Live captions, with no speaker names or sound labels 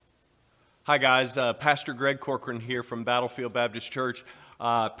Hi guys, Pastor Greg Corcoran here from Battlefield Baptist Church.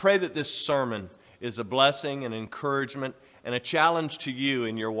 Pray that this sermon is a blessing, an encouragement, and a challenge to you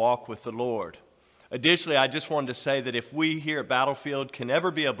in your walk with the Lord. Additionally, I just wanted to say that if we here at Battlefield can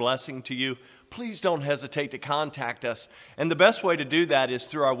ever be a blessing to you, please don't hesitate to contact us. And the best way to do that is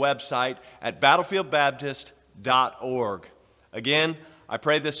through our website at battlefieldbaptist.org. Again, I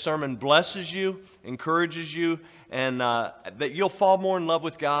pray this sermon blesses you, encourages you, and that you'll fall more in love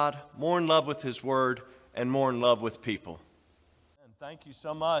with God, more in love with His Word, and more in love with people. And thank you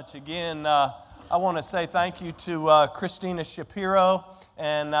so much. Again, I want to say thank you to Christina Shapiro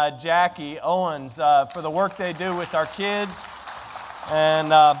and Jackie Owens for the work they do with our kids.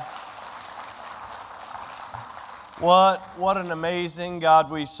 And what an amazing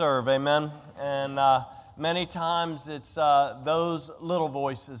God we serve, amen? And many times it's those little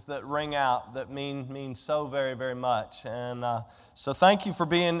voices that ring out that mean so very, very much. And so thank you for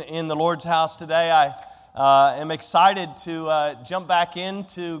being in the Lord's house today. I am excited to jump back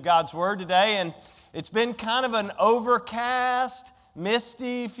into God's Word today. And it's been kind of an overcast,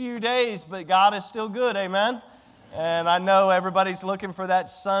 misty few days, but God is still good, amen? And I know everybody's looking for that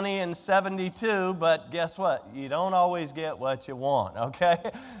sunny and 72, but guess what? You don't always get what you want, okay?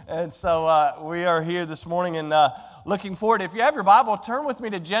 And so we are here this morning and looking forward. If you have your Bible, turn with me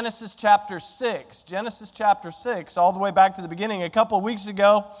to Genesis chapter 6. Genesis chapter 6, all the way back to the beginning. A couple of weeks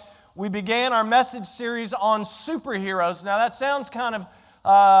ago, we began our message series on superheroes. Now that sounds kind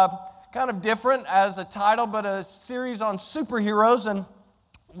of different as a title, but a series on superheroes. And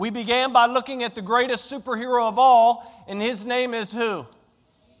we began by looking at the greatest superhero of all, and his name is who?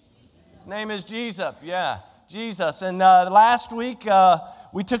 His name is Jesus. Yeah, Jesus. And last week,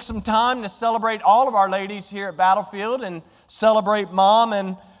 we took some time to celebrate all of our ladies here at Battlefield and celebrate Mom.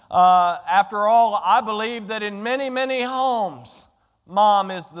 And after all, I believe that in many, many homes,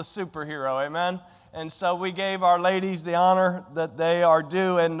 Mom is the superhero. Amen? And so we gave our ladies the honor that they are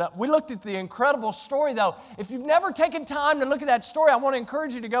due. And we looked at the incredible story, though. If you've never taken time to look at that story, I want to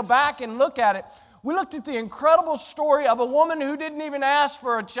encourage you to go back and look at it. We looked at the incredible story of a woman who didn't even ask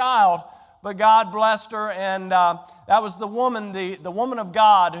for a child, but God blessed her. And that was the woman, the woman of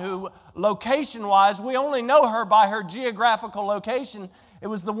God, who location-wise, we only know her by her geographical location. It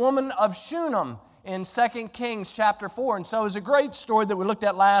was the woman of Shunem in 2 Kings chapter 4. And so it was a great story that we looked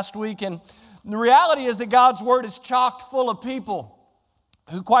at last week. And the reality is that God's Word is chocked full of people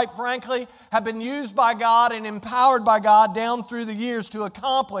who, quite frankly, have been used by God and empowered by God down through the years to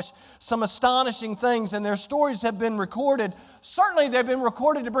accomplish some astonishing things. And their stories have been recorded. Certainly, they've been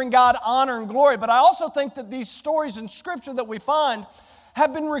recorded to bring God honor and glory. But I also think that these stories in Scripture that we find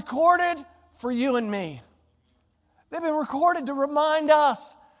have been recorded for you and me. They've been recorded to remind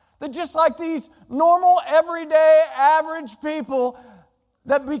us that just like these normal, everyday, average people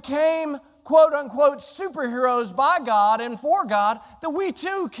that became quote-unquote superheroes by God and for God, that we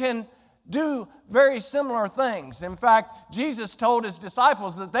too can do very similar things. In fact, Jesus told His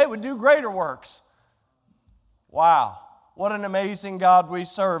disciples that they would do greater works. Wow, what an amazing God we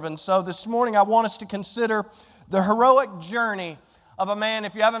serve. And so this morning I want us to consider the heroic journey of a man,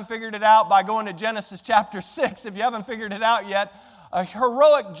 if you haven't figured it out by going to Genesis chapter 6, if you haven't figured it out yet, a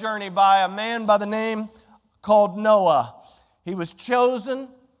heroic journey by a man by the name called Noah. He was chosen.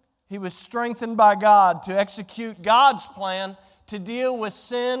 He was strengthened by God to execute God's plan to deal with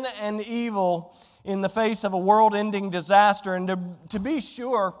sin and evil in the face of a world-ending disaster. And to be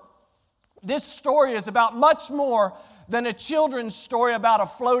sure, this story is about much more than a children's story about a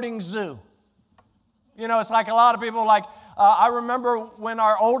floating zoo. You know, it's like a lot of people I remember when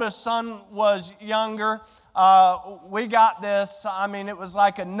our oldest son was younger, we got this, it was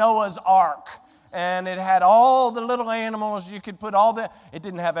like a Noah's Ark. And it had all the little animals. You could put it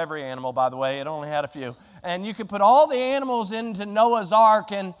didn't have every animal, by the way. It only had a few. And you could put all the animals into Noah's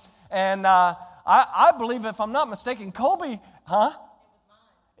Ark. And I believe, if I'm not mistaken, Colby, huh?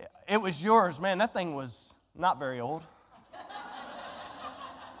 It was yours. Man, that thing was not very old.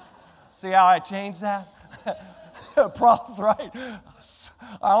 See how I changed that? Props, right?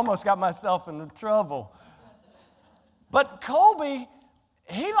 I almost got myself in trouble. But Colby,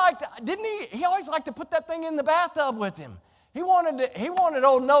 he always liked to put that thing in the bathtub with him. He wanted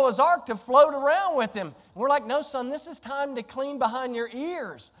old Noah's Ark to float around with him. And we're like, no, son, this is time to clean behind your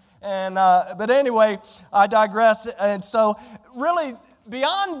ears. And but anyway, I digress. And so really,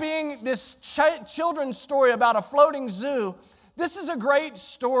 beyond being this children's story about a floating zoo, this is a great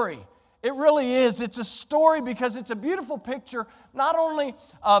story. It really is. It's a story because it's a beautiful picture, not only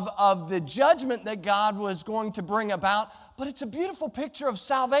of the judgment that God was going to bring about, but it's a beautiful picture of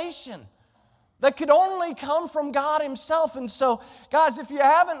salvation. that could only come from God Himself. And so, guys, if you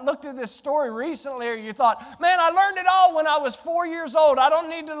haven't looked at this story recently, or you thought, man, I learned it all when I was 4 years old, I don't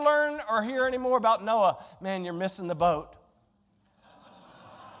need to learn or hear any more about Noah, man, you're missing the boat.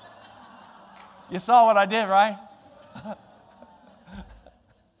 You saw what I did, right?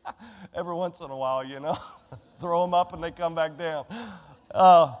 Every once in a while, throw them up and they come back down.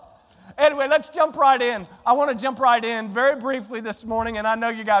 Anyway, let's jump right in. I want to jump right in very briefly this morning, and I know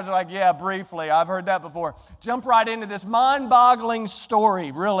you guys are like, yeah, briefly. I've heard that before. Jump right into this mind-boggling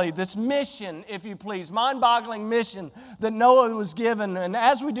story, really, this mission, if you please, mind-boggling mission that Noah was given. And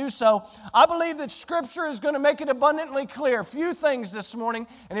as we do so, I believe that Scripture is going to make it abundantly clear. A few things this morning,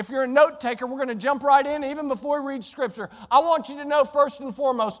 and if you're a note taker, we're going to jump right in even before we read Scripture. I want you to know first and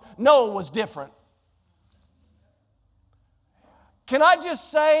foremost, Noah was different. Can I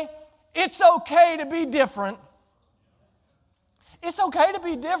just say, it's okay to be different. It's okay to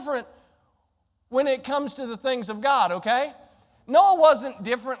be different when it comes to the things of God, okay? Noah wasn't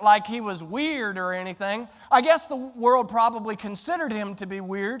different like he was weird or anything. I guess the world probably considered him to be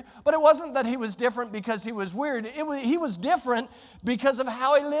weird, but it wasn't that he was different because he was weird. He was different because of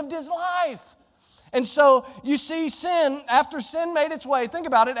how he lived his life. And so you see sin, after sin made its way, think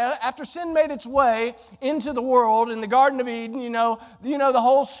about it, after sin made its way into the world in the Garden of Eden, you know the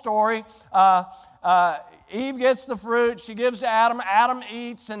whole story. Eve gets the fruit, she gives to Adam, Adam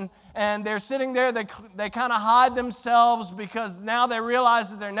eats, and they're sitting there, they kind of hide themselves because now they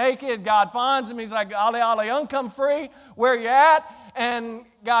realize that they're naked. God finds them, He's like, Ali, Ali, come free, where you at? And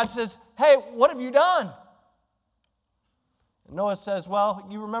God says, hey, what have you done? And Noah says, well,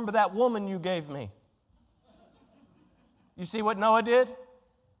 you remember that woman you gave me. You see what Noah did?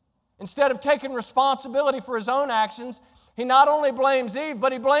 Instead of taking responsibility for his own actions, he not only blames Eve,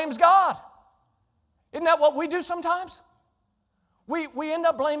 but he blames God. Isn't that what we do sometimes? We end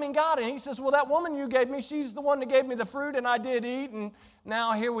up blaming God, and he says, well, that woman you gave me, she's the one that gave me the fruit, and I did eat, and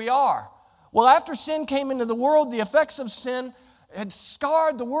now here we are. Well, after sin came into the world, the effects of sin had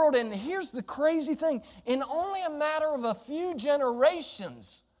scarred the world, and here's the crazy thing. In only a matter of a few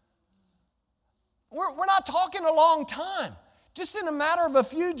generations, we're not talking a long time. Just in a matter of a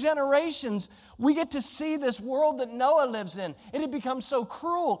few generations, we get to see this world that Noah lives in. It had become so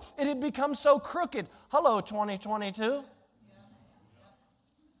cruel. It had become so crooked. Hello, 2022.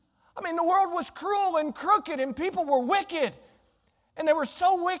 I mean, the world was cruel and crooked, and people were wicked. And they were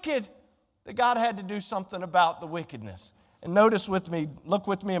so wicked that God had to do something about the wickedness. And notice with me, look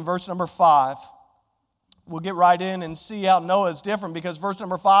with me in verse number 5. We'll get right in and see how Noah is different, because verse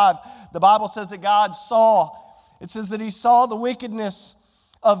number 5, the Bible says that God saw, it says that He saw the wickedness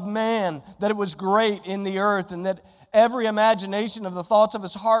of man, that it was great in the earth, and that every imagination of the thoughts of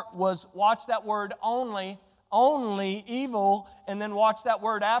his heart was, watch that word, only evil, and then watch that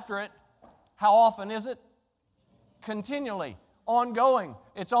word after it. How often is it? Continually. Ongoing.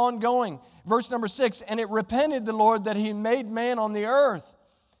 It's ongoing. Verse number 6, and it repented the Lord that He made man on the earth.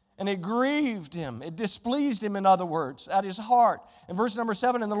 And it grieved Him. It displeased Him, in other words, at His heart. In verse number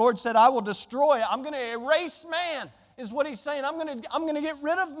 7, and the Lord said, I will destroy, I'm going to erase man, is what He's saying. I'm going to get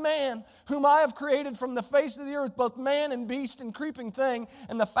rid of man, whom I have created from the face of the earth, both man and beast and creeping thing,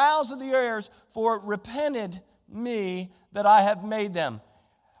 and the fowls of the air, for it repented me that I have made them.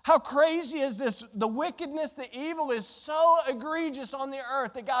 How crazy is this? The wickedness, the evil is so egregious on the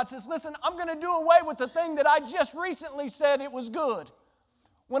earth that God says, listen, I'm going to do away with the thing that I just recently said it was good.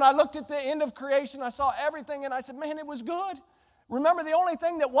 When I looked at the end of creation, I saw everything and I said, man, it was good. Remember, the only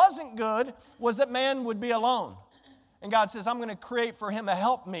thing that wasn't good was that man would be alone. And God says, I'm going to create for him a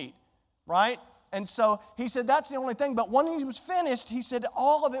helpmeet, right? And so He said, that's the only thing. But when He was finished, He said,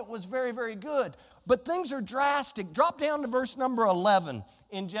 all of it was very, very good. But things are drastic. Drop down to verse number 11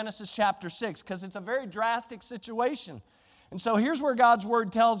 in Genesis chapter 6, because it's a very drastic situation. And so here's where God's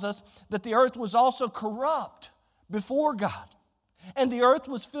Word tells us that the earth was also corrupt before God. And the earth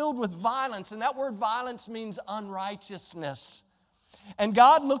was filled with violence. And that word violence means unrighteousness. And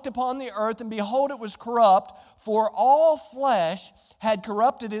God looked upon the earth, and behold, it was corrupt, for all flesh had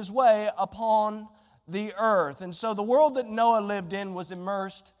corrupted his way upon the earth. And so the world that Noah lived in was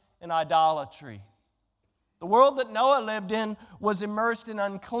immersed in idolatry. The world that Noah lived in was immersed in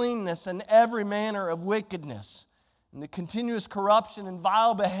uncleanness and every manner of wickedness. And the continuous corruption and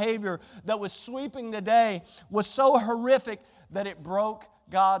vile behavior that was sweeping the day was so horrific that it broke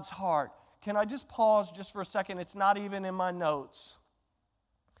God's heart. Can I just pause just for a second? It's not even in my notes.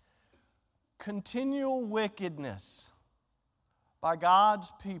 Continual wickedness by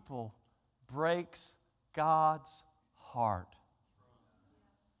God's people breaks God's heart.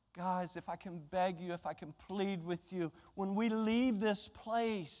 Guys, if I can beg you, if I can plead with you, when we leave this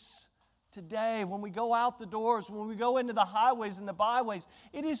place today, when we go out the doors, when we go into the highways and the byways,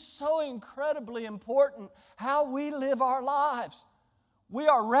 it is so incredibly important how we live our lives. We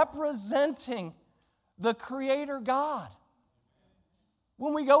are representing the Creator God.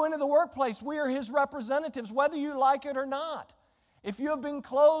 When we go into the workplace, we are His representatives, whether you like it or not. If you have been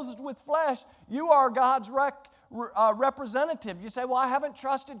clothed with flesh, you are God's representative. You say, well, I haven't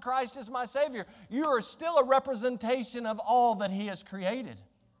trusted Christ as my Savior. You are still a representation of all that He has created.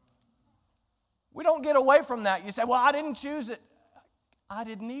 We don't get away from that. You say, well, I didn't choose it. I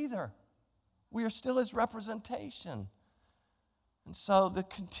didn't either. We are still His representation. And so the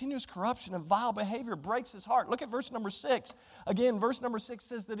continuous corruption of vile behavior breaks His heart. Look at verse number 6. Again, verse number 6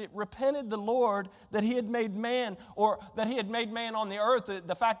 says that it repented the Lord that He had made man, or that He had made man on the earth,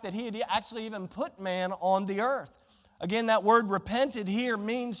 the fact that He had actually even put man on the earth. Again, that word repented here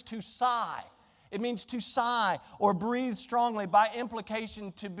means to sigh. It means to sigh or breathe strongly, by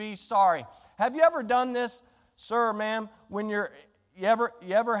implication to be sorry. Have you ever done this, sir or ma'am, when you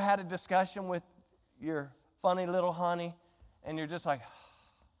ever had a discussion with your funny little honey and you're just like,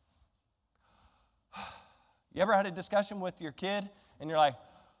 you ever had a discussion with your kid and you're like,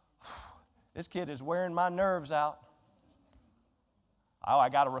 this kid is wearing my nerves out? Oh, I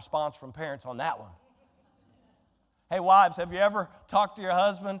got a response from parents on that one. Hey, wives, have you ever talked to your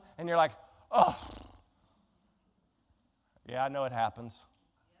husband and you're like, oh, yeah, I know it happens.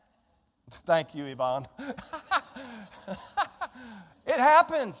 Thank you, Yvonne. It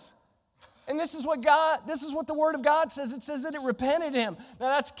happens. And this is what the Word of God says. It says that it repented him. Now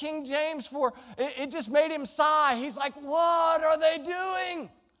that's King James for, it just made him sigh. He's like, what are they doing?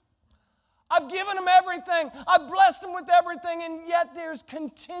 I've given them everything. I've blessed them with everything, and yet there's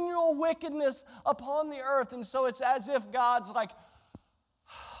continual wickedness upon the earth. And so it's as if God's like,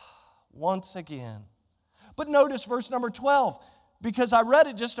 once again. But notice verse number 12, because I read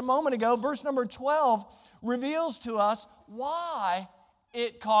it just a moment ago. Verse number 12 reveals to us why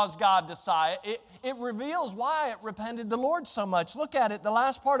it caused God to sigh. It reveals why it repented the Lord so much. Look at it. The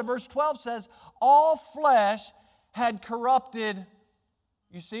last part of verse 12 says, all flesh had corrupted,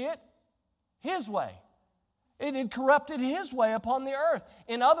 you see it? His way. It had corrupted His way upon the earth.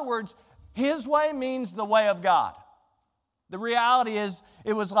 In other words, His way means the way of God. The reality is,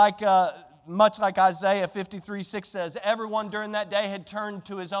 it was like, much like Isaiah 53:6 says, everyone during that day had turned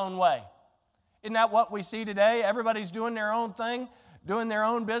to his own way. Isn't that what we see today? Everybody's doing their own thing, doing their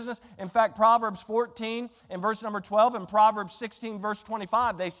own business. In fact, Proverbs 14 and verse number 12 and Proverbs 16 verse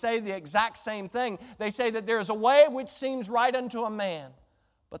 25, they say the exact same thing. They say that there's a way which seems right unto a man,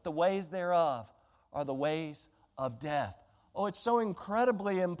 but the ways thereof are the ways of death. Oh, it's so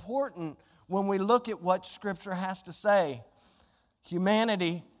incredibly important when we look at what Scripture has to say.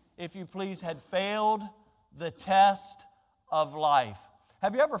 Humanity, if you please, had failed the test of life.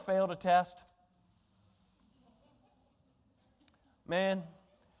 Have you ever failed a test? Man,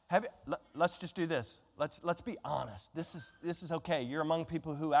 let's just do this. Let's be honest. This is okay. You're among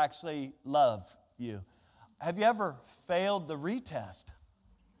people who actually love you. Have you ever failed the retest?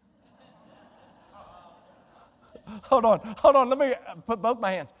 Hold on. Let me put both my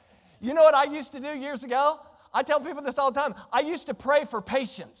hands. You know what I used to do years ago? I tell people this all the time. I used to pray for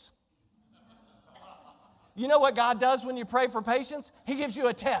patience. You know what God does when you pray for patience? He gives you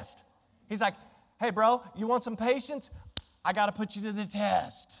a test. He's like, hey, bro, you want some patience? I got to put you to the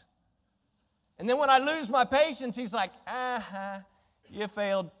test. And then when I lose my patience, He's like, you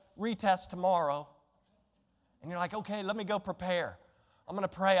failed. Retest tomorrow. And you're like, okay, let me go prepare. I'm going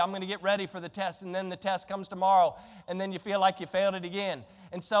to pray. I'm going to get ready for the test. And then the test comes tomorrow. And then you feel like you failed it again.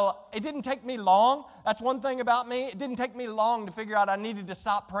 And so it didn't take me long. That's one thing about me. It didn't take me long to figure out I needed to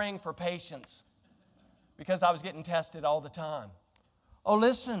stop praying for patience, because I was getting tested all the time. Oh,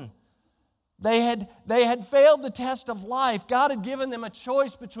 listen. They had failed the test of life. God had given them a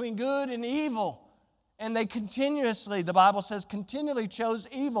choice between good and evil. And they continuously, the Bible says, continually chose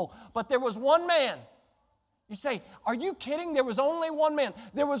evil. But there was one man. You say, are you kidding? There was only one man.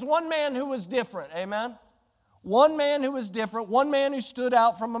 There was one man who was different. Amen? One man who was different. One man who stood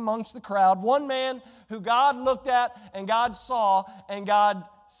out from amongst the crowd. One man who God looked at and God saw and God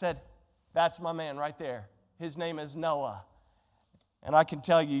said, that's my man right there. His name is Noah. And I can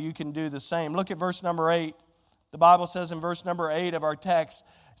tell you, you can do the same. Look at verse number 8. The Bible says in verse number 8 of our text,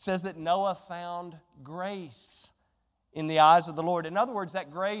 it says that Noah found grace in the eyes of the Lord. In other words, that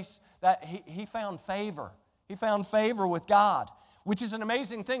grace, that he found favor. He found favor with God, which is an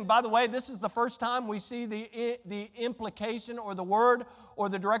amazing thing. By the way, this is the first time we see the implication or the word or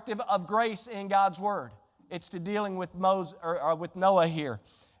the directive of grace in God's word. It's to dealing with with Noah here.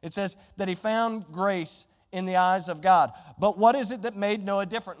 It says that he found grace in the eyes of God. But what is it that made Noah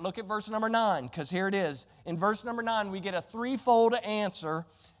different? Look at verse number 9, because here it is. In verse number 9, we get a threefold answer.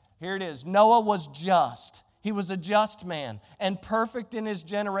 Here it is. Noah was just. He was a just man and perfect in his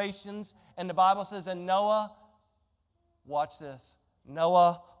generations. And the Bible says, and Noah, watch this,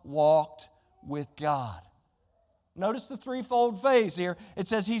 Noah walked with God. Notice the threefold phase here. It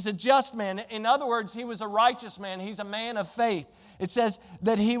says he's a just man. In other words, he was a righteous man. He's a man of faith. It says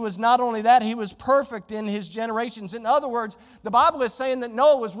that he was not only that, he was perfect in his generations. In other words, the Bible is saying that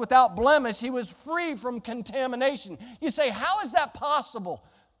Noah was without blemish. He was free from contamination. You say, how is that possible?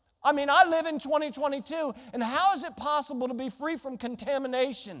 I mean, I live in 2022, and how is it possible to be free from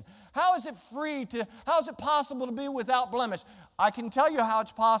contamination? How is it possible to be without blemish? I can tell you how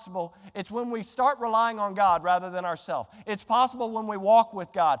it's possible. It's when we start relying on God rather than ourselves. It's possible when we walk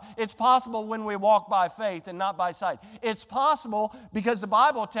with God. It's possible when we walk by faith and not by sight. It's possible because the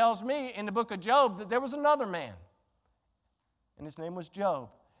Bible tells me in the book of Job that there was another man, and his name was Job.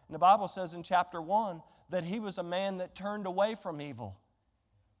 And the Bible says in chapter 1 that he was a man that turned away from evil.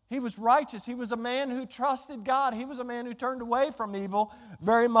 He was righteous. He was a man who trusted God. He was a man who turned away from evil,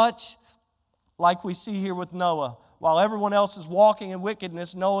 very much like we see here with Noah. While everyone else is walking in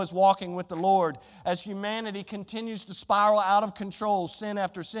wickedness, Noah is walking with the Lord. As humanity continues to spiral out of control, sin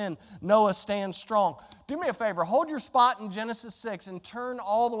after sin, Noah stands strong. Do me a favor, hold your spot in Genesis 6 and turn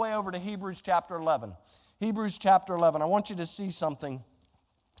all the way over to Hebrews chapter 11. Hebrews chapter 11. I want you to see something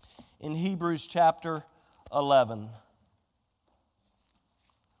in Hebrews chapter 11.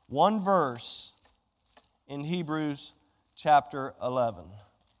 One verse in Hebrews chapter 11.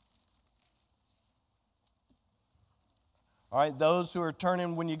 All right, those who are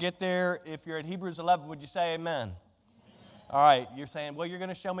turning, when you get there, if you're at Hebrews 11, would you say amen? Amen. All right, you're saying, well, you're going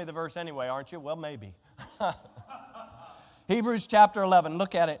to show me the verse anyway, aren't you? Well, maybe. Hebrews chapter 11,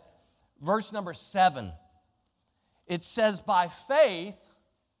 look at it. Verse number 7. It says, by faith,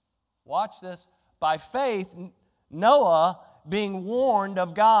 watch this, by faith, Noah, being warned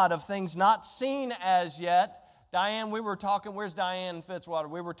of God of things not seen as yet. Diane, we were talking, where's Diane Fitzwater?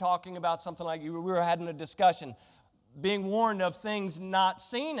 We were talking about something like, we were having a discussion. Being warned of things not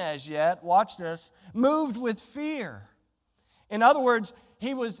seen as yet, watch this, moved with fear. In other words,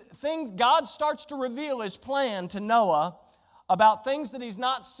 God starts to reveal His plan to Noah about things that he's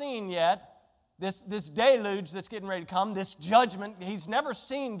not seen yet. This deluge that's getting ready to come, this judgment, he's never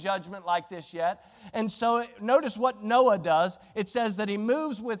seen judgment like this yet. And so notice what Noah does. It says that he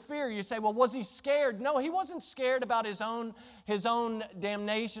moves with fear. You say, well, was he scared? No, he wasn't scared about his own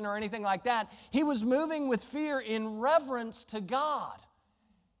damnation or anything like that. He was moving with fear in reverence to God.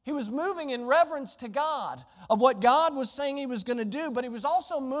 He was moving in reverence to God of what God was saying He was going to do, but he was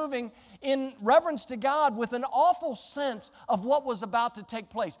also moving in reverence to God with an awful sense of what was about to take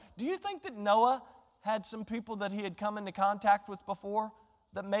place. Do you think that Noah had some people that he had come into contact with before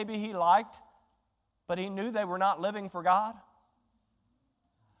that maybe he liked, but he knew they were not living for God?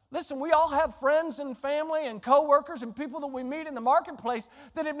 Listen, we all have friends and family and co-workers and people that we meet in the marketplace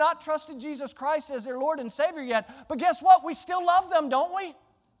that have not trusted Jesus Christ as their Lord and Savior yet. But guess what? We still love them, don't we?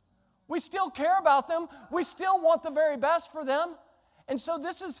 We still care about them. We still want the very best for them. And so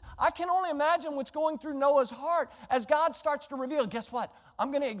I can only imagine what's going through Noah's heart as God starts to reveal, guess what?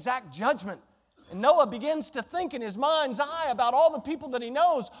 I'm going to exact judgment. And Noah begins to think in his mind's eye about all the people that he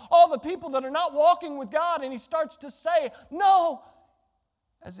knows, all the people that are not walking with God, and he starts to say, no,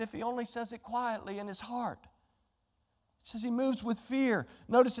 as if he only says it quietly in his heart. It says he moves with fear.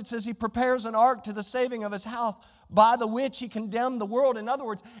 Notice it says he prepares an ark to the saving of his house, by the which he condemned the world. In other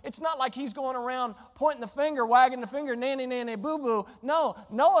words, it's not like he's going around pointing the finger, wagging the finger, nanny, nanny, boo-boo. No,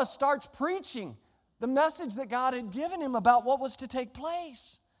 Noah starts preaching the message that God had given him about what was to take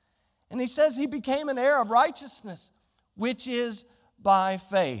place. And he says he became an heir of righteousness, which is by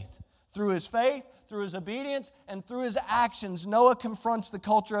faith. Through his faith, through his obedience, and through his actions, Noah confronts the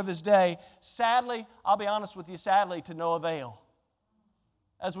culture of his day. Sadly, I'll be honest with you, sadly, to no avail.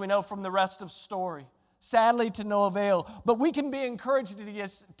 As we know from the rest of the story. Sadly, to no avail. But we can be encouraged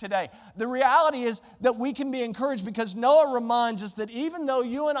today. The reality is that we can be encouraged because Noah reminds us that even though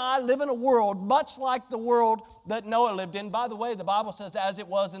you and I live in a world much like the world that Noah lived in, by the way, the Bible says, as it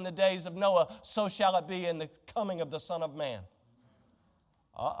was in the days of Noah, so shall it be in the coming of the Son of Man.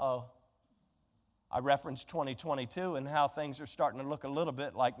 Uh-oh. I referenced 2022 and how things are starting to look a little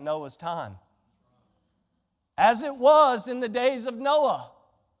bit like Noah's time. As it was in the days of Noah,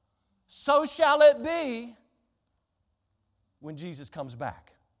 so shall it be when Jesus comes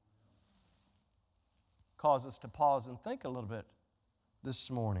back. Cause us to pause and think a little bit this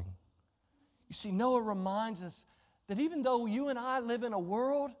morning. You see, Noah reminds us that even though you and I live in a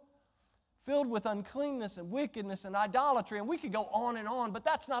world filled with uncleanness and wickedness and idolatry. And we could go on, but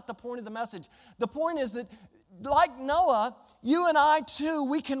that's not the point of the message. The point is that, like Noah, you and I too,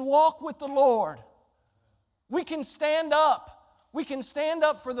 we can walk with the Lord. We can stand up. We can stand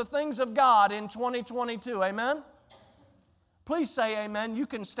up for the things of God in 2022. Amen? Please say amen. You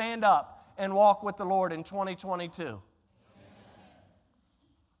can stand up and walk with the Lord in 2022.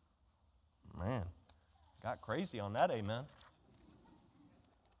 Man, got crazy on that amen.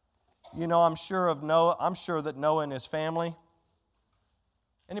 You know, I'm sure that Noah and his family.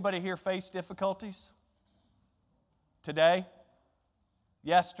 Anybody here face difficulties? Today?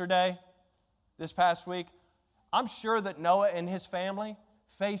 Yesterday? This past week? I'm sure that Noah and his family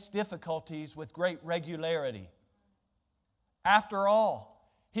face difficulties with great regularity. After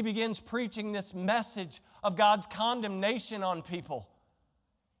all, he begins preaching this message of God's condemnation on people.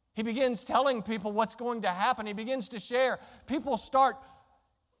 He begins telling people what's going to happen. He begins to share. People start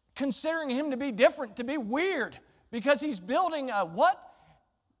considering him to be different, to be weird, because he's building a what?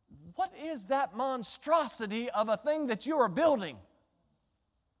 What is that monstrosity of a thing that you are building?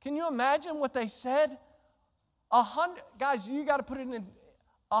 Can you imagine what they said? Guys, you got to put it in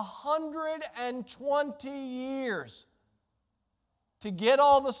 120 years to get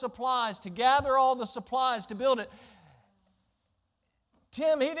all the supplies, to gather all the supplies, to build it.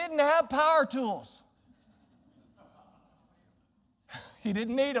 Tim, he didn't have power tools. He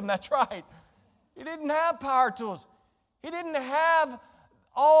didn't need them, that's right. He didn't have power tools. He didn't have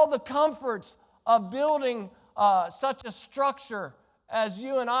all the comforts of building such a structure as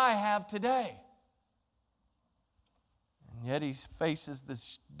you and I have today. And yet he faces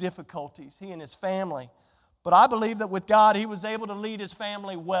these difficulties, he and his family. But I believe that with God, he was able to lead his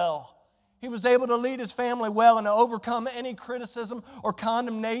family well. He was able to lead his family well and to overcome any criticism or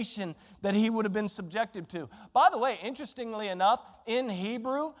condemnation that he would have been subjected to. By the way, interestingly enough, in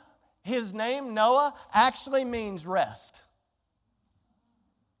Hebrew, his name, Noah, actually means rest.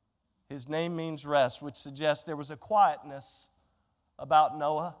 His name means rest, which suggests there was a quietness about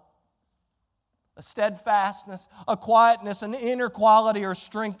Noah, a steadfastness, a quietness, an inner quality or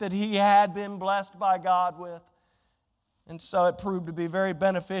strength that he had been blessed by God with. And so it proved to be very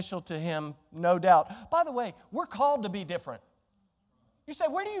beneficial to him, no doubt. By the way, we're called to be different. You say,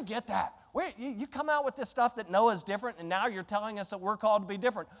 where do you get that? You come out with this stuff that Noah's different, and now you're telling us that we're called to be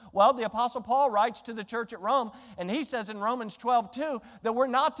different. Well, the Apostle Paul writes to the church at Rome, and he says in Romans 12:2 that we're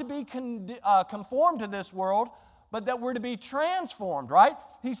not to be conformed to this world, but that we're to be transformed, right?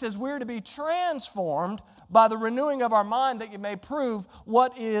 He says we're to be transformed by the renewing of our mind, that you may prove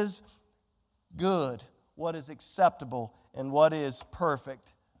what is good, what is acceptable, and what is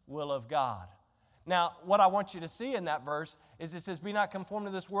perfect will of God. Now, what I want you to see in that verse is it says, be not conformed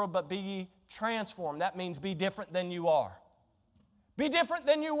to this world, but be ye transformed. That means be different than you are. Be different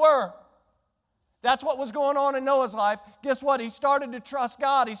than you were. That's what was going on in Noah's life. Guess what? He started to trust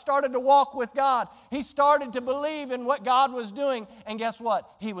God. He started to walk with God. He started to believe in what God was doing. And guess what?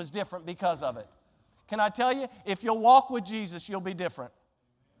 He was different because of it. Can I tell you, if you'll walk with Jesus, you'll be different.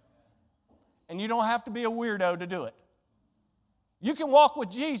 And you don't have to be a weirdo to do it. You can walk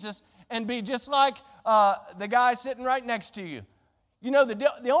with Jesus and be just like the guy sitting right next to you. You know,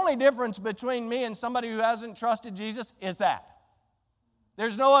 the only difference between me and somebody who hasn't trusted Jesus is that.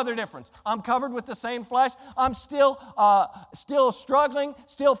 There's no other difference. I'm covered with the same flesh. I'm still struggling,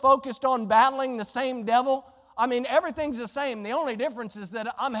 still focused on battling the same devil. I mean, everything's the same. The only difference is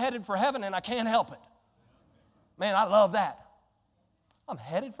that I'm headed for heaven and I can't help it. Man, I love that. I'm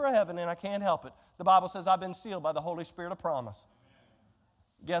headed for heaven and I can't help it. The Bible says I've been sealed by the Holy Spirit of promise.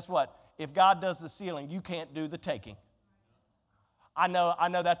 Guess what? If God does the sealing, you can't do the taking. I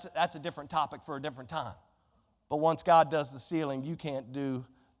know that's a different topic for a different time. But once God does the sealing, you can't do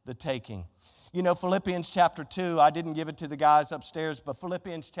the taking. You know, Philippians chapter 2, I didn't give it to the guys upstairs, but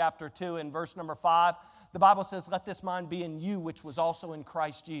Philippians chapter 2 in verse number 5, the Bible says, let this mind be in you, which was also in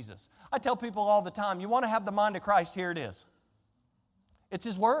Christ Jesus. I tell people all the time, you want to have the mind of Christ, here it is. It's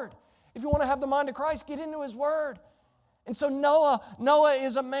His Word. If you want to have the mind of Christ, get into His Word. And so Noah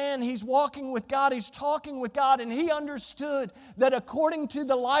is a man, he's walking with God, he's talking with God, and he understood that according to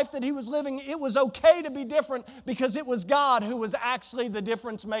the life that he was living, it was okay to be different because it was God who was actually the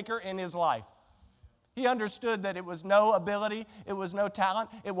difference maker in his life. He understood that it was no ability, it was no talent,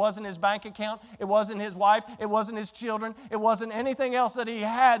 it wasn't his bank account, it wasn't his wife, it wasn't his children, it wasn't anything else that he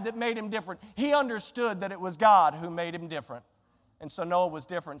had that made him different. He understood that it was God who made him different. And so Noah was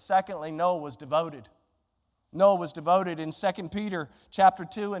different. Secondly, Noah was devoted. Noah was devoted. In 2 Peter chapter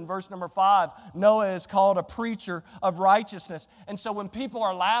 2 and verse number 5, Noah is called a preacher of righteousness. And so when people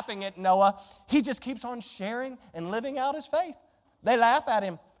are laughing at Noah, he just keeps on sharing and living out his faith. They laugh at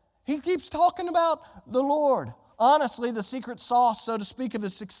him. He keeps talking about the Lord. Honestly, the secret sauce, so to speak, of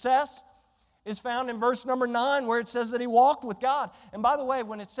his success is found in verse number 9, where it says that he walked with God. And by the way,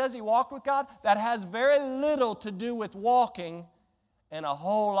 when it says he walked with God, that has very little to do with walking and a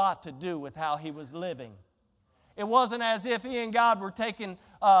whole lot to do with how he was living. It wasn't as if he and God were taking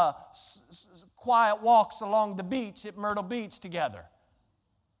quiet walks along the beach at Myrtle Beach together.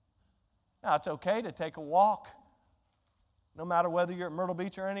 Now, it's okay to take a walk, no matter whether you're at Myrtle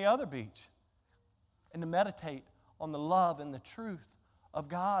Beach or any other beach, and to meditate on the love and the truth of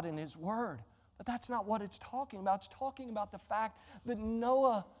God and His Word. But that's not what it's talking about. It's talking about the fact that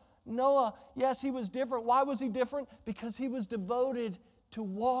Noah, yes, he was different. Why was he different? Because he was devoted to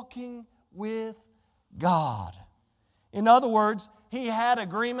walking with God. In other words, he had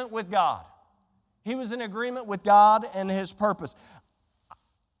agreement with God. He was in agreement with God and His purpose.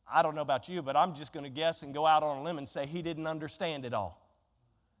 I don't know about you, but I'm just going to guess and go out on a limb and say he didn't understand it all.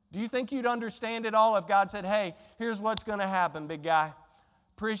 Do you think you'd understand it all if God said, hey, here's what's going to happen, big guy.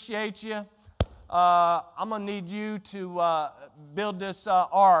 Appreciate you. I'm going to need you to build this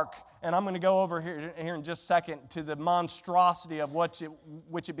ark, and I'm going to go over here in just a second to the monstrosity of which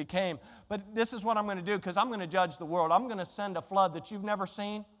it became. But this is what I'm going to do, because I'm going to judge the world. I'm going to send a flood that you've never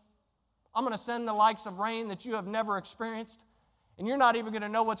seen. I'm going to send the likes of rain that you have never experienced. And you're not even going to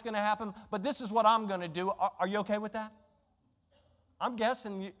know what's going to happen, but this is what I'm going to do. Are you okay with that? I'm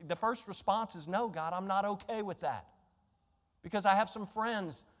guessing the first response is, no, God, I'm not okay with that. Because I have some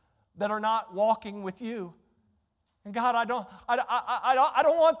friends that are not walking with you. And God, I don't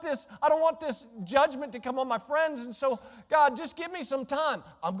want this judgment to come on my friends. And so, God, just give me some time.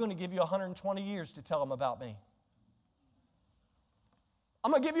 I'm going to give you 120 years to tell them about me. I'm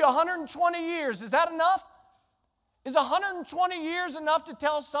going to give you 120 years. Is that enough? Is 120 years enough to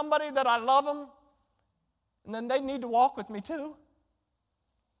tell somebody that I love them? And then they need to walk with me too.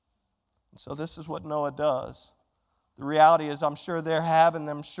 And so this is what Noah does. The reality is, I'm sure there have, and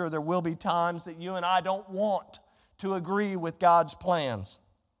I'm sure there will be times that you and I don't want to agree with God's plans.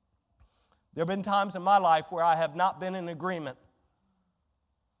 There have been times in my life where I have not been in agreement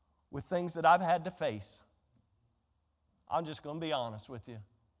with things that I've had to face. I'm just going to be honest with you.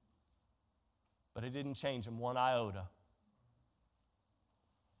 But it didn't change them one iota.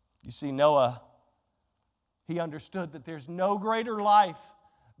 You see, Noah, he understood that there's no greater life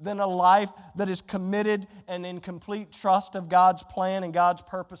than a life that is committed and in complete trust of God's plan and God's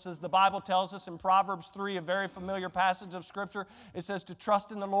purposes. The Bible tells us in Proverbs 3, a very familiar passage of Scripture, it says to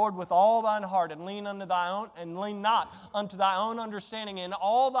trust in the Lord with all thine heart and lean not unto thy own understanding. In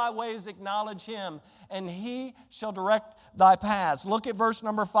all thy ways acknowledge Him, and He shall direct thy paths. Look at verse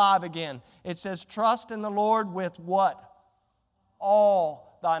number 5 again. It says, trust in the Lord with what?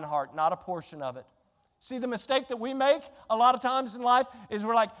 All thine heart, not a portion of it. See, the mistake that we make a lot of times in life is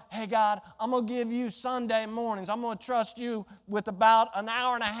we're like, hey, God, I'm going to give you Sunday mornings. I'm going to trust you with about an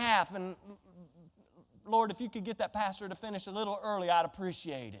hour and a half. And Lord, if you could get that pastor to finish a little early, I'd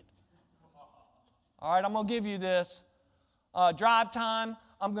appreciate it. All right, I'm going to give you this. Drive time,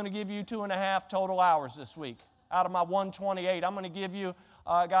 I'm going to give you 2.5 total hours this week. Out of my 128, I'm going to give you,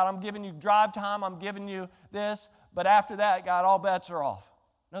 God, I'm giving you drive time, I'm giving you this. But after that, God, all bets are off.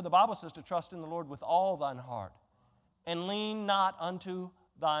 No, the Bible says to trust in the Lord with all thine heart and lean not unto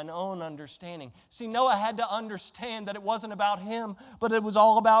thine own understanding. See, Noah had to understand that it wasn't about him, but it was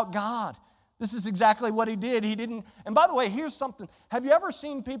all about God. This is exactly what he did. He didn't, and by the way, here's something. Have you ever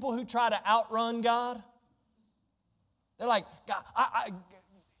seen people who try to outrun God? They're like, God,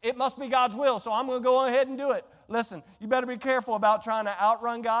 it must be God's will, so I'm going to go ahead and do it. Listen, you better be careful about trying to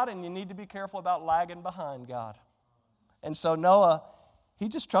outrun God, and you need to be careful about lagging behind God. And so Noah, he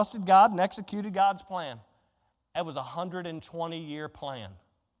just trusted God and executed God's plan. It was a 120-year plan.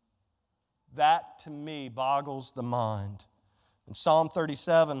 That, to me, boggles the mind. In Psalm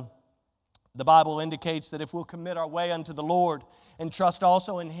 37, the Bible indicates that if we'll commit our way unto the Lord and trust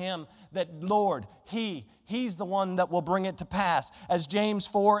also in Him, that Lord, He's the one that will bring it to pass. As James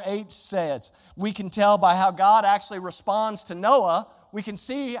 4:8 says, we can tell by how God actually responds to Noah. We can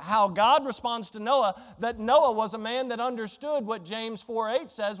see how God responds to Noah, that Noah was a man that understood what James 4:8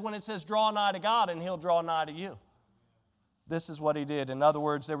 says when it says, draw nigh to God and He'll draw nigh to you. This is what he did. In other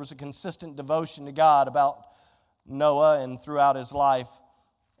words, there was a consistent devotion to God about Noah and throughout his life.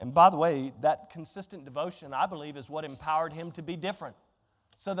 And by the way, that consistent devotion, I believe, is what empowered him to be different.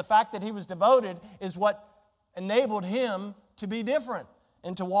 So the fact that he was devoted is what enabled him to be different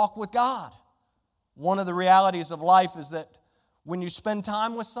and to walk with God. One of the realities of life is that when you spend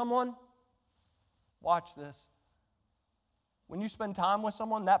time with someone, watch this. When you spend time with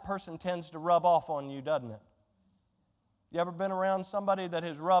someone, that person tends to rub off on you, doesn't it? You ever been around somebody that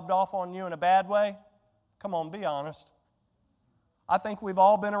has rubbed off on you in a bad way? Come on, be honest. I think we've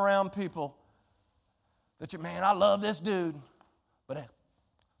all been around people that man, I love this dude, but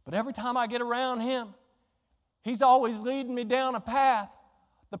every time I get around him, he's always leading me down a path,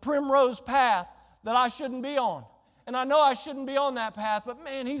 the primrose path that I shouldn't be on. And I know I shouldn't be on that path, but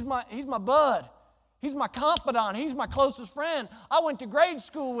man, he's my bud. He's my confidant. He's my closest friend. I went to grade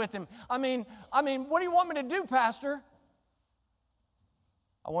school with him. I mean, what do you want me to do, Pastor?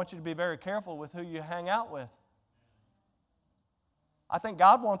 I want you to be very careful with who you hang out with. I think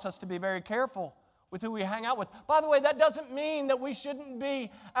God wants us to be very careful with who we hang out with. By the way, that doesn't mean that we shouldn't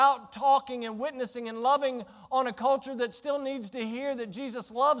be out talking and witnessing and loving on a culture that still needs to hear that Jesus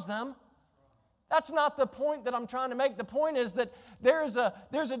loves them. That's not the point that I'm trying to make. The point is that there's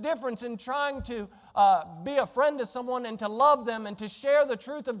a difference in trying to be a friend to someone and to love them and to share the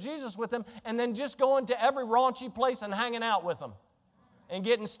truth of Jesus with them, and then just going to every raunchy place and hanging out with them and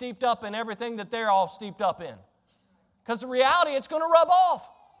getting steeped up in everything that they're all steeped up in. Because the reality, it's going to rub off.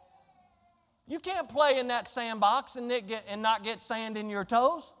 You can't play in that sandbox and not get sand in your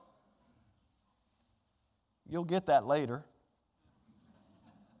toes. You'll get that later.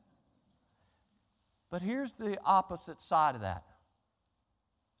 But here's the opposite side of that.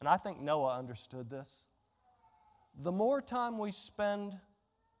 And I think Noah understood this. The more time we spend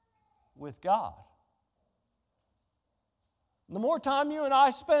with God, the more time you and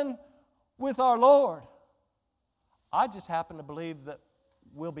I spend with our Lord, I just happen to believe that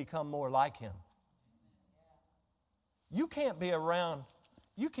we'll become more like Him. You can't be around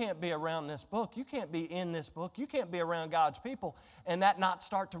this book. You can't be in this book. You can't be around God's people and that not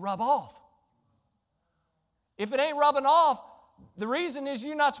start to rub off. If it ain't rubbing off, the reason is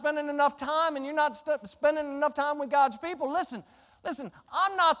you're not spending enough time and you're not spending enough time with God's people. Listen,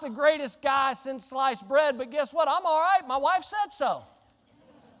 I'm not the greatest guy since sliced bread, but guess what? I'm all right. My wife said so.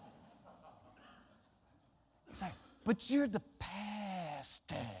 He's like, but you're the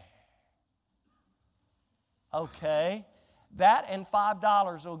pastor. Okay, that and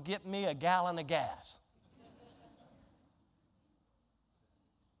 $5 will get me a gallon of gas.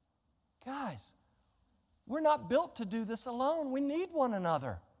 Guys, we're not built to do this alone. We need one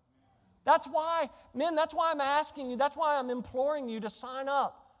another. That's why I'm asking you, that's why I'm imploring you to sign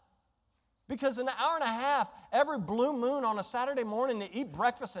up. Because an hour and a half, every blue moon on a Saturday morning to eat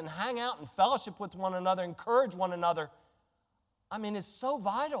breakfast and hang out and fellowship with one another, encourage one another, it's so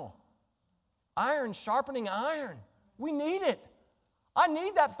vital. Iron sharpening iron. We need it. I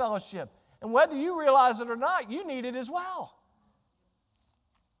need that fellowship. And whether you realize it or not, you need it as well.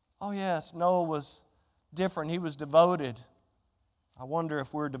 Oh yes, Noah was different. He was devoted. I wonder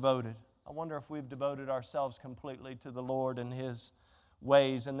if we're devoted. I wonder if we've devoted ourselves completely to the Lord and His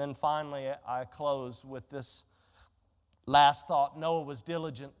ways. And then finally, I close with this last thought. Noah was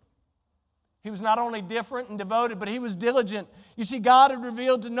diligent. He was not only different and devoted, but he was diligent. You see, God had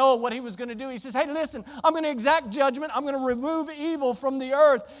revealed to Noah what He was going to do. He says, hey, listen, I'm going to exact judgment. I'm going to remove evil from the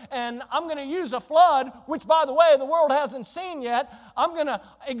earth. And I'm going to use a flood, which, by the way, the world hasn't seen yet. I'm going to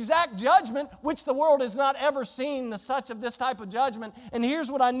exact judgment, which the world has not ever seen, such of this type of judgment. And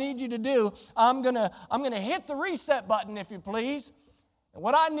here's what I need you to do. I'm going to hit the reset button, if you please. And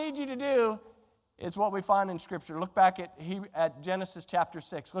what I need you to do is what we find in Scripture. Look back at Genesis chapter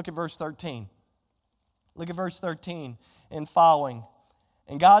 6. Look at verse 13. Look at verse 13 and following.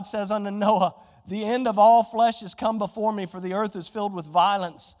 And God says unto Noah, the end of all flesh is come before me, for the earth is filled with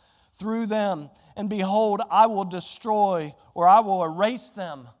violence through them. And behold, I will destroy, or I will erase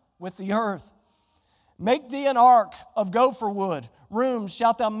them with the earth. Make thee an ark of gopher wood. Rooms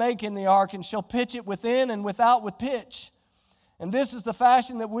shalt thou make in the ark, and shall pitch it within and without with pitch. And this is the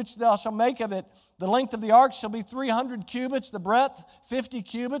fashion that which thou shalt make of it. The length of the ark shall be 300 cubits, the breadth 50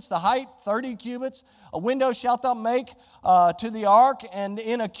 cubits, the height 30 cubits. A window shalt thou make to the ark, and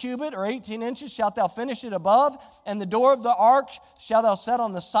in a cubit or 18 inches shalt thou finish it above. And the door of the ark shalt thou set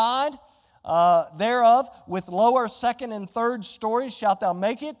on the side thereof. With lower, second, and third stories shalt thou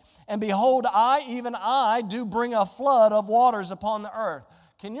make it. And behold, I, even I, do bring a flood of waters upon the earth.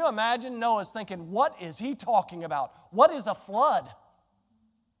 Can you imagine Noah's thinking, what is he talking about? What is a flood?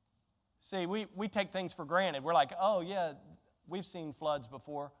 See, we take things for granted. We're like, oh yeah, we've seen floods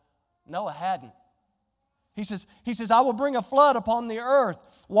before. Noah hadn't. He says, I will bring a flood upon the earth,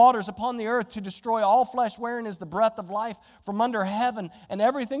 waters upon the earth, to destroy all flesh wherein is the breath of life from under heaven, and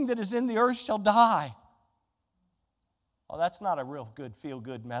everything that is in the earth shall die. Oh, that's not a real good,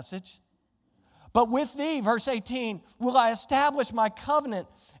 feel-good message. But with thee, verse 18, will I establish my covenant,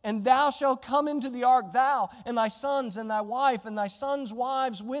 and thou shalt come into the ark, thou and thy sons and thy wife and thy sons'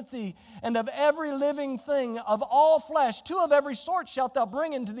 wives with thee, and of every living thing of all flesh, 2 of every sort shalt thou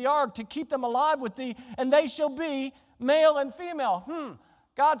bring into the ark to keep them alive with thee, and they shall be male and female.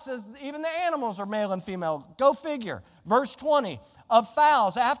 God says even the animals are male and female. Go figure. Verse 20, of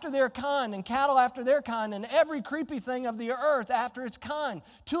fowls after their kind, and cattle after their kind, and every creepy thing of the earth after its kind.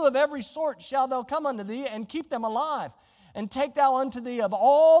 2 of every sort shall thou come unto thee, and keep them alive. And take thou unto thee of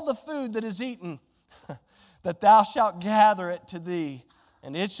all the food that is eaten, that thou shalt gather it to thee,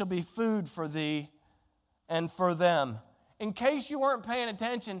 and it shall be food for thee and for them. In case you weren't paying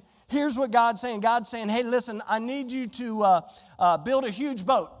attention, here's what God's saying. God's saying, hey, listen, I need you to build a huge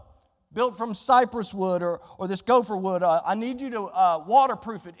boat built from cypress wood or this gopher wood. I need you to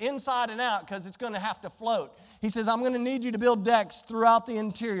waterproof it inside and out because it's going to have to float. He says, I'm going to need you to build decks throughout the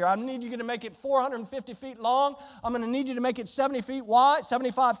interior. I need you to make it 450 feet long. I'm going to need you to make it 75 feet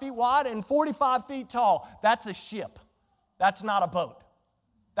wide, and 45 feet tall. That's a ship. That's not a boat.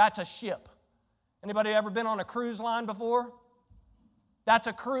 That's a ship. Anybody ever been on a cruise line before? That's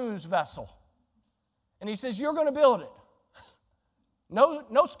a cruise vessel. And he says, you're going to build it.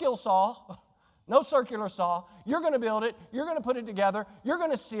 No skill saw, no circular saw. You're going to build it. You're going to put it together. You're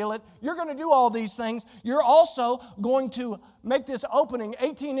going to seal it. You're going to do all these things. You're also going to make this opening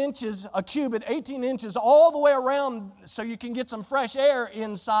 18 inches, a cubit, 18 inches all the way around so you can get some fresh air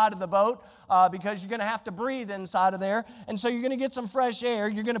inside of the boat because you're going to have to breathe inside of there. And so you're going to get some fresh air.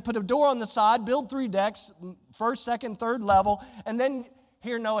 You're going to put a door on the side, build 3 decks, first, second, third level. And then,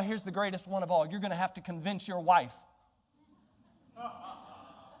 here, Noah, here's the greatest one of all. You're going to have to convince your wife.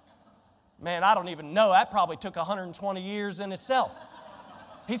 Man, I don't even know. That probably took 120 years in itself.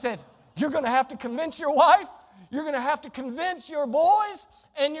 He said, you're going to have to convince your wife. You're going to have to convince your boys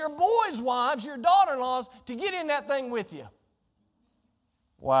and your boys' wives, your daughter-in-laws, to get in that thing with you.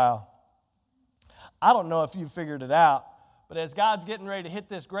 Wow. I don't know if you figured it out, but as God's getting ready to hit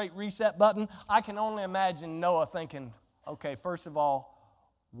this great reset button, I can only imagine Noah thinking, okay, first of all,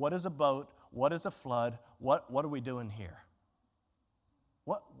 what is a boat? What is a flood? What are we doing here?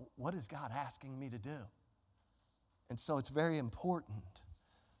 What is God asking me to do? And so it's very important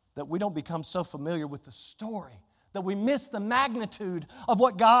that we don't become so familiar with the story that we miss the magnitude of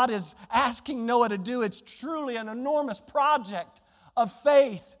what God is asking Noah to do. It's truly an enormous project of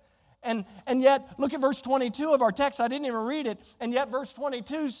faith. And yet, look at verse 22 of our text. I didn't even read it. And yet verse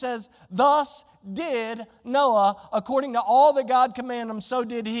 22 says, thus did Noah, according to all that God commanded him, so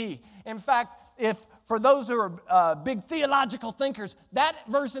did he. In fact, for those who are big theological thinkers, that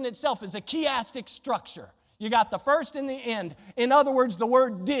verse in itself is a chiastic structure. You got the first and the end. In other words, the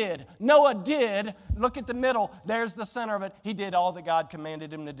word did. Noah did. Look at the middle. There's the center of it. He did all that God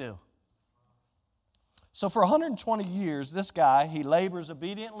commanded him to do. So for 120 years, this guy, he labors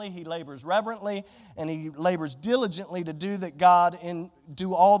obediently, he labors reverently, and he labors diligently to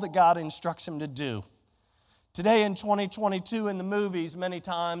do all that God instructs him to do. Today in 2022 in the movies, many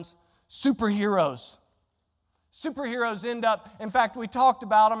times, superheroes end up, in fact, we talked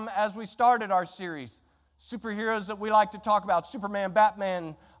about them as we started our series. Superheroes that we like to talk about, Superman,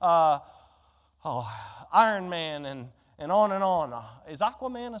 Batman, Iron Man, and on and on. Is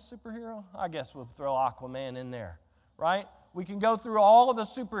Aquaman a superhero? I guess we'll throw Aquaman in there, right? We can go through all of the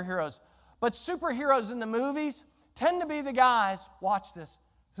superheroes. But superheroes in the movies tend to be the guys, watch this,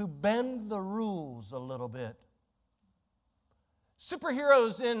 who bend the rules a little bit.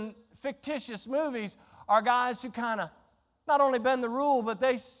 Superheroes in fictitious movies are guys who kind of not only bend the rule, but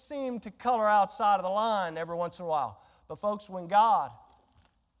they seem to color outside of the line every once in a while. But folks, when God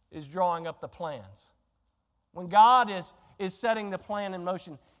is drawing up the plans, when God is setting the plan in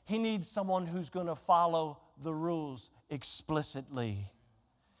motion, He needs someone who's going to follow the rules explicitly.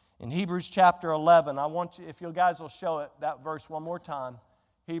 In Hebrews chapter 11, I want you, if you guys will show it, that verse one more time.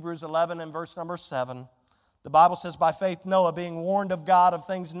 Hebrews 11 and verse number 7. The Bible says, by faith Noah, being warned of God of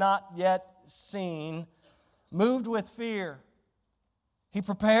things not yet seen, moved with fear, he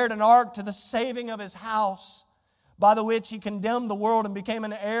prepared an ark to the saving of his house, by the which he condemned the world and became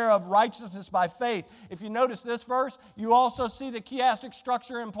an heir of righteousness by faith. If you notice this verse, you also see the chiastic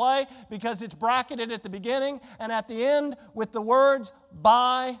structure in play because it's bracketed at the beginning and at the end with the words,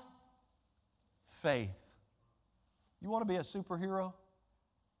 by faith. You want to be a superhero?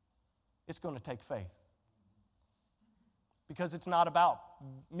 It's going to take faith. Because it's not about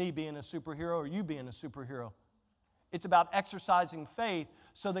me being a superhero or you being a superhero. It's about exercising faith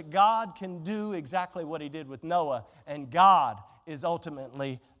so that God can do exactly what He did with Noah, and God is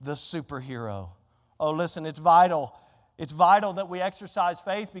ultimately the superhero. Oh, listen, it's vital It's vital that we exercise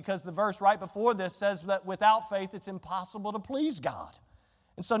faith because the verse right before this says that without faith it's impossible to please God.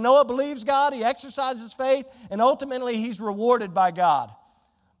 And so Noah believes God, he exercises faith, and ultimately he's rewarded by God.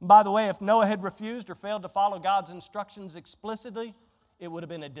 And by the way, if Noah had refused or failed to follow God's instructions explicitly, it would have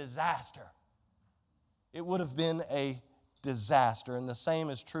been a disaster. It would have been a disaster. And the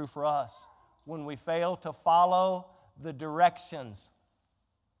same is true for us. When we fail to follow the directions,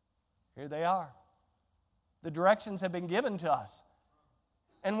 here they are. The directions have been given to us.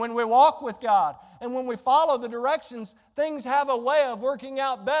 And when we walk with God and when we follow the directions, things have a way of working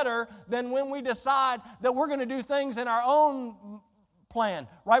out better than when we decide that we're going to do things in our own plan,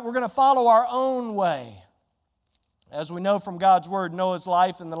 right? We're going to follow our own way. As we know from God's Word, Noah's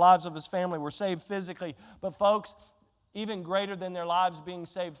life and the lives of his family were saved physically. But folks, even greater than their lives being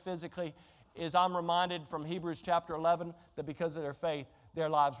saved physically is I'm reminded from Hebrews chapter 11 that because of their faith, their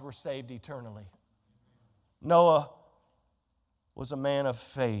lives were saved eternally. Noah was a man of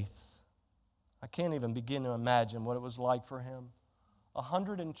faith. I can't even begin to imagine what it was like for him.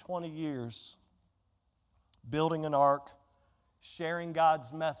 120 years building an ark, sharing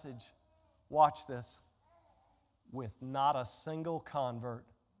God's message. Watch this. With not a single convert.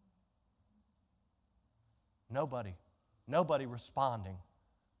 Nobody responding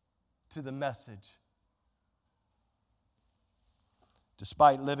to the message.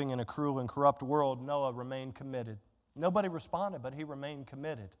 Despite living in a cruel and corrupt world, Noah remained committed. Nobody responded, but he remained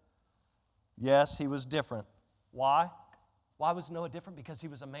committed. Yes, he was different. Why? Why was Noah different? Because he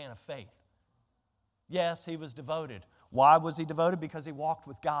was a man of faith. Yes, he was devoted. Why was he devoted? Because he walked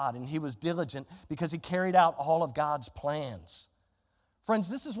with God, and he was diligent because he carried out all of God's plans.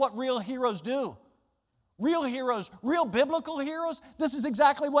 Friends, this is what real heroes do. Real heroes, real biblical heroes, this is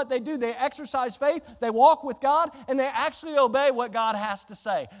exactly what they do. They exercise faith, they walk with God, and they actually obey what God has to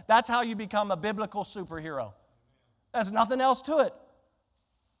say. That's how you become a biblical superhero. There's nothing else to it.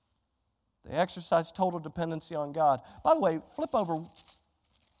 They exercise total dependency on God. By the way, flip over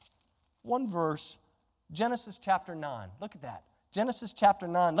one verse, Genesis chapter 9. Look at that. Genesis chapter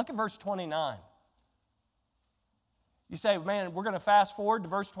 9. Look at verse 29. You say, man, we're going to fast forward to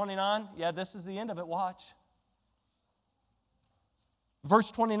verse 29. Yeah, this is the end of it. Watch. Verse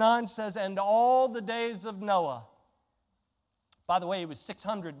 29 says, and all the days of Noah. By the way, he was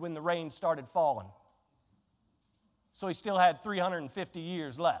 600 when the rain started falling. So he still had 350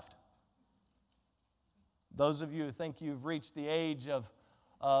 years left. Those of you who think you've reached the age of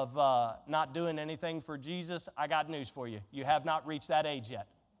not doing anything for Jesus, I got news for you. You have not reached that age yet.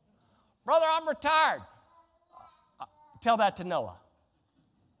 Brother, I'm retired. Tell that to Noah.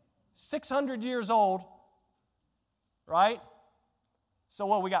 600 years old, right? So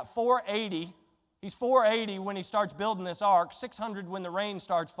what, we got 480. He's 480 when he starts building this ark, 600 when the rain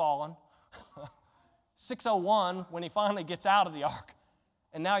starts falling, 601 when he finally gets out of the ark,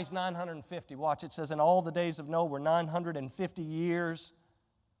 and now he's 950. Watch, it says, and all the days of Noah were 950 years.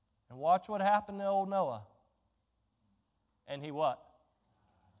 And watch what happened to old Noah. And he what?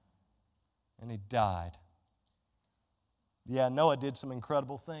 And he died. Yeah, Noah did some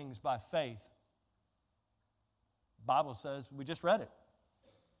incredible things by faith. The Bible says, we just read it.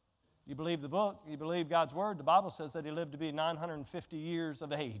 You believe the book, you believe God's word, the Bible says that he lived to be 950 years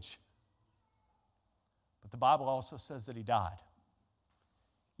of age. But the Bible also says that he died.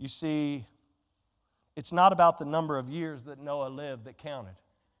 You see, it's not about the number of years that Noah lived that counted.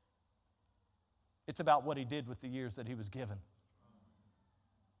 It's about what he did with the years that he was given.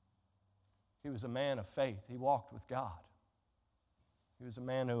 He was a man of faith. He walked with God. He was a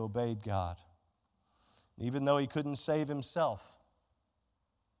man who obeyed God. Even though he couldn't save himself,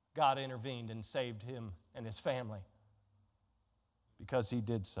 God intervened and saved him and his family because he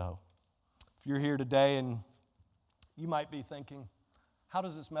did so. If you're here today and you might be thinking, how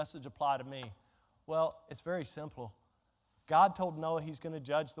does this message apply to me? Well, it's very simple. God told Noah he's going to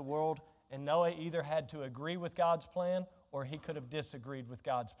judge the world, and Noah either had to agree with God's plan or he could have disagreed with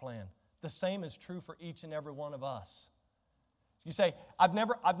God's plan. The same is true for each and every one of us. You say, I've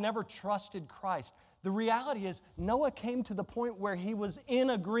never trusted Christ. The reality is Noah came to the point where he was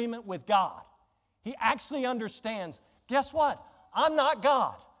in agreement with God. He actually understands, guess what? I'm not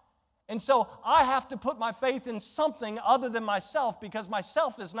God. And so I have to put my faith in something other than myself because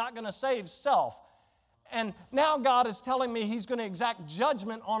myself is not going to save self. And now God is telling me he's going to exact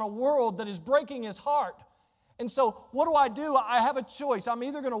judgment on a world that is breaking his heart. And so what do? I have a choice. I'm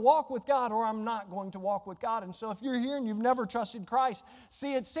either going to walk with God or I'm not going to walk with God. And so if you're here and you've never trusted Christ,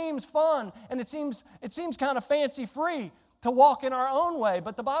 see, it seems fun and it seems kind of fancy-free to walk in our own way.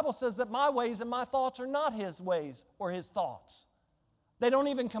 But the Bible says that my ways and my thoughts are not his ways or his thoughts. They don't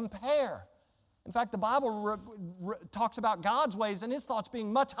even compare. In fact, the Bible talks about God's ways and His thoughts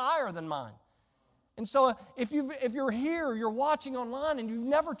being much higher than mine. And so if you're here, you're watching online, and you've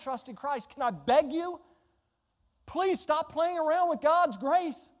never trusted Christ, can I beg you? Please stop playing around with God's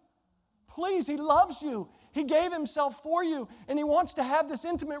grace. Please, He loves you. He gave Himself for you, and He wants to have this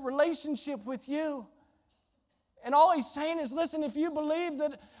intimate relationship with you. And all He's saying is, listen, if you believe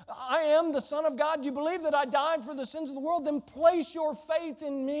that I am the Son of God, you believe that I died for the sins of the world, then place your faith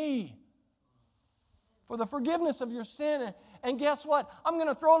in me for the forgiveness of your sin. And guess what? I'm going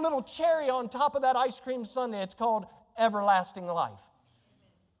to throw a little cherry on top of that ice cream sundae. It's called everlasting life.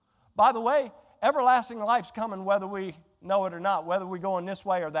 By the way, everlasting life's coming whether we know it or not, whether we're going this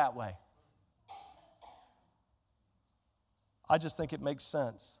way or that way. I just think it makes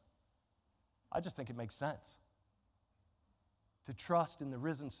sense. I just think it makes sense to trust in the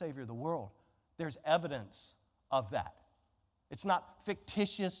risen Savior of the world. There's evidence of that. It's not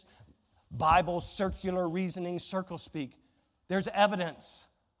fictitious Bible circular reasoning, circle speak. There's evidence.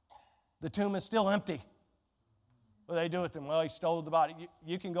 The tomb is still empty. What do they do with him? Well, he stole the body.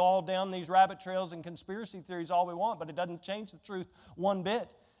 You can go all down these rabbit trails and conspiracy theories all we want, but it doesn't change the truth one bit.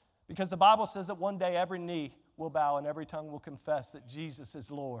 Because the Bible says that one day every knee will bow and every tongue will confess that Jesus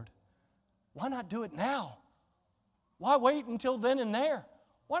is Lord. Why not do it now? Why wait until then and there?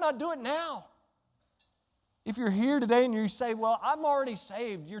 Why not do it now? If you're here today and you say, well, I'm already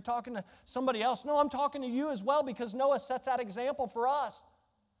saved, you're talking to somebody else. No, I'm talking to you as well, because Noah sets that example for us.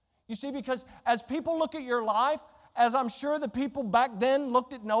 You see, because as people look at your life, as I'm sure the people back then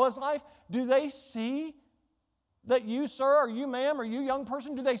looked at Noah's life, do they see that you, sir, or you, ma'am, or you, young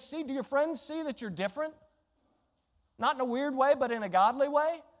person, do your friends see that you're different? Not in a weird way, but in a godly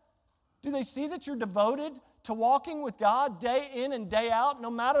way? Do they see that you're devoted to walking with God day in and day out,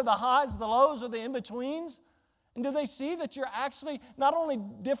 no matter the highs, the lows, or the in-betweens? And do they see that you're actually not only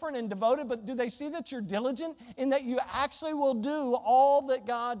different and devoted, but do they see that you're diligent in that you actually will do all that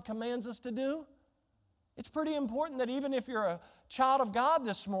God commands us to do? It's pretty important that even if you're a child of God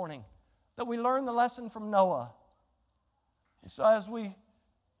this morning, that we learn the lesson from Noah. And so as we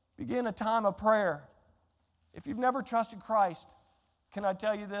begin a time of prayer, if you've never trusted Christ, can I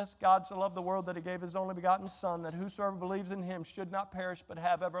tell you this? God so loved the world that He gave His only begotten Son, that whosoever believes in Him should not perish but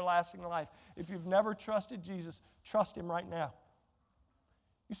have everlasting life. If you've never trusted Jesus, trust Him right now.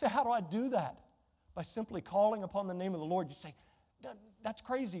 You say, how do I do that? By simply calling upon the name of the Lord. You say, that's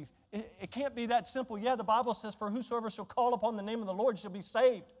crazy. It can't be that simple. Yeah, the Bible says, for whosoever shall call upon the name of the Lord shall be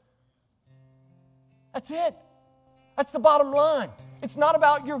saved. That's it. That's the bottom line. It's not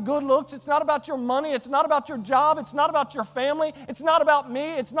about your good looks. It's not about your money. It's not about your job. It's not about your family. It's not about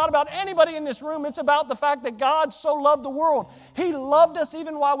me. It's not about anybody in this room. It's about the fact that God so loved the world. He loved us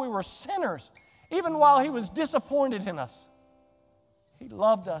even while we were sinners, even while He was disappointed in us. He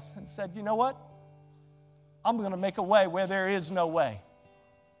loved us and said, you know what? I'm going to make a way where there is no way,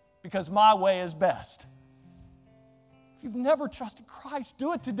 because my way is best. If you've never trusted Christ,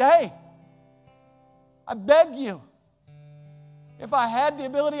 do it today. I beg you. If I had the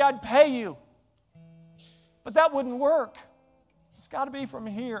ability, I'd pay you. But that wouldn't work. It's got to be from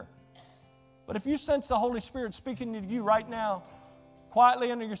here. But if you sense the Holy Spirit speaking to you right now,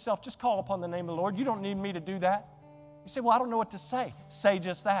 quietly under yourself, just call upon the name of the Lord. You don't need me to do that. You say, well, I don't know what to say. Say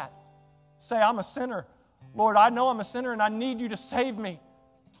just that. Say, I'm a sinner. Lord, I know I'm a sinner and I need you to save me.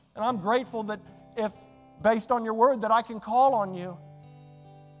 And I'm grateful that if, based on your word, that I can call on you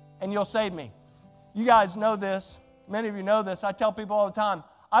and you'll save me. You guys know this. Many of you know this. I tell people all the time,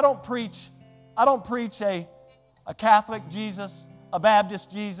 I don't preach a Catholic Jesus, a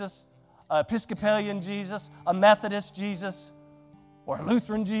Baptist Jesus, a Episcopalian Jesus, a Methodist Jesus, or a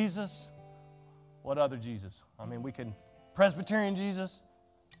Lutheran Jesus. What other Jesus? Presbyterian Jesus.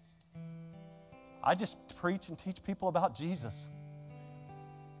 I just preach and teach people about Jesus.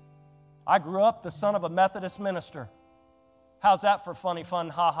 I grew up the son of a Methodist minister. How's that for funny fun?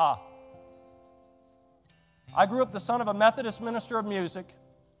 Ha ha. I grew up the son of a Methodist minister of music.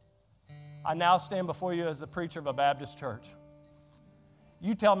 I now stand before you as a preacher of a Baptist church.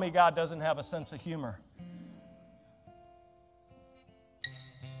 You tell me God doesn't have a sense of humor.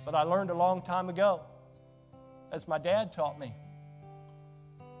 But I learned a long time ago, as my dad taught me,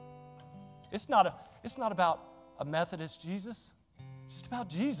 it's not about a Methodist Jesus. It's just about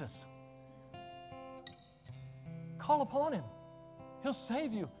Jesus. Call upon Him. He'll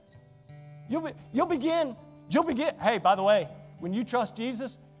save you. You'll begin. Hey, by the way, when you trust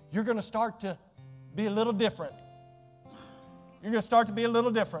Jesus, you're going to start to be a little different. You're going to start to be a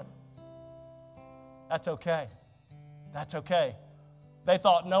little different. That's okay. That's okay. They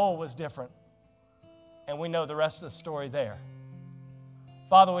thought Noah was different. And we know the rest of the story there.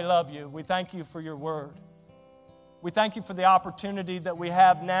 Father, we love you. We thank you for your word. We thank you for the opportunity that we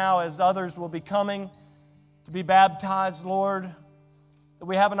have now as others will be coming to be baptized, Lord, that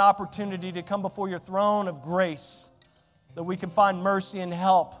we have an opportunity to come before your throne of grace, that we can find mercy and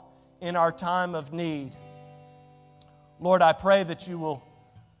help in our time of need. Lord, I pray that you will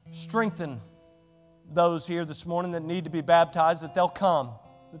strengthen those here this morning that need to be baptized, that they'll come,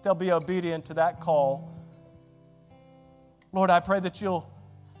 that they'll be obedient to that call. Lord, I pray that you'll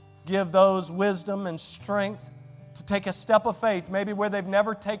give those wisdom and strength to take a step of faith, maybe where they've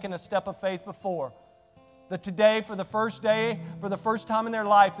never taken a step of faith before. That today, for the first time in their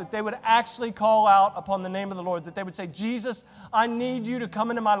life, that they would actually call out upon the name of the Lord, that they would say, Jesus, I need you to come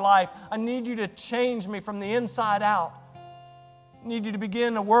into my life. I need you to change me from the inside out. I need you to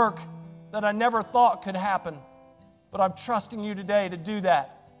begin a work that I never thought could happen, but I'm trusting you today to do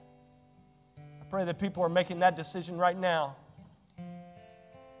that. I pray that people are making that decision right now.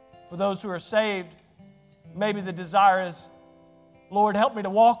 For those who are saved, maybe the desire is, Lord, help me to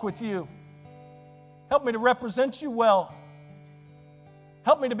walk with you. Help me to represent you well.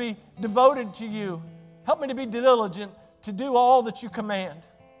 Help me to be devoted to you. Help me to be diligent to do all that you command.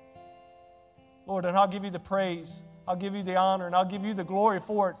 Lord, and I'll give you the praise. I'll give you the honor, and I'll give you the glory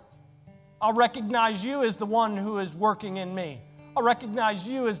for it. I'll recognize you as the one who is working in me. I'll recognize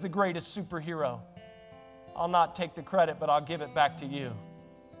you as the greatest superhero. I'll not take the credit, but I'll give it back to you.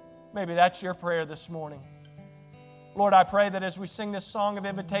 Maybe that's your prayer this morning. Lord, I pray that as we sing this song of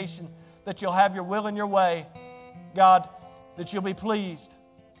invitation, that you'll have your will and your way. God, that you'll be pleased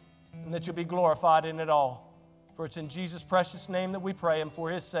and that you'll be glorified in it all. For it's in Jesus' precious name that we pray, and for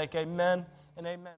his sake, amen and amen.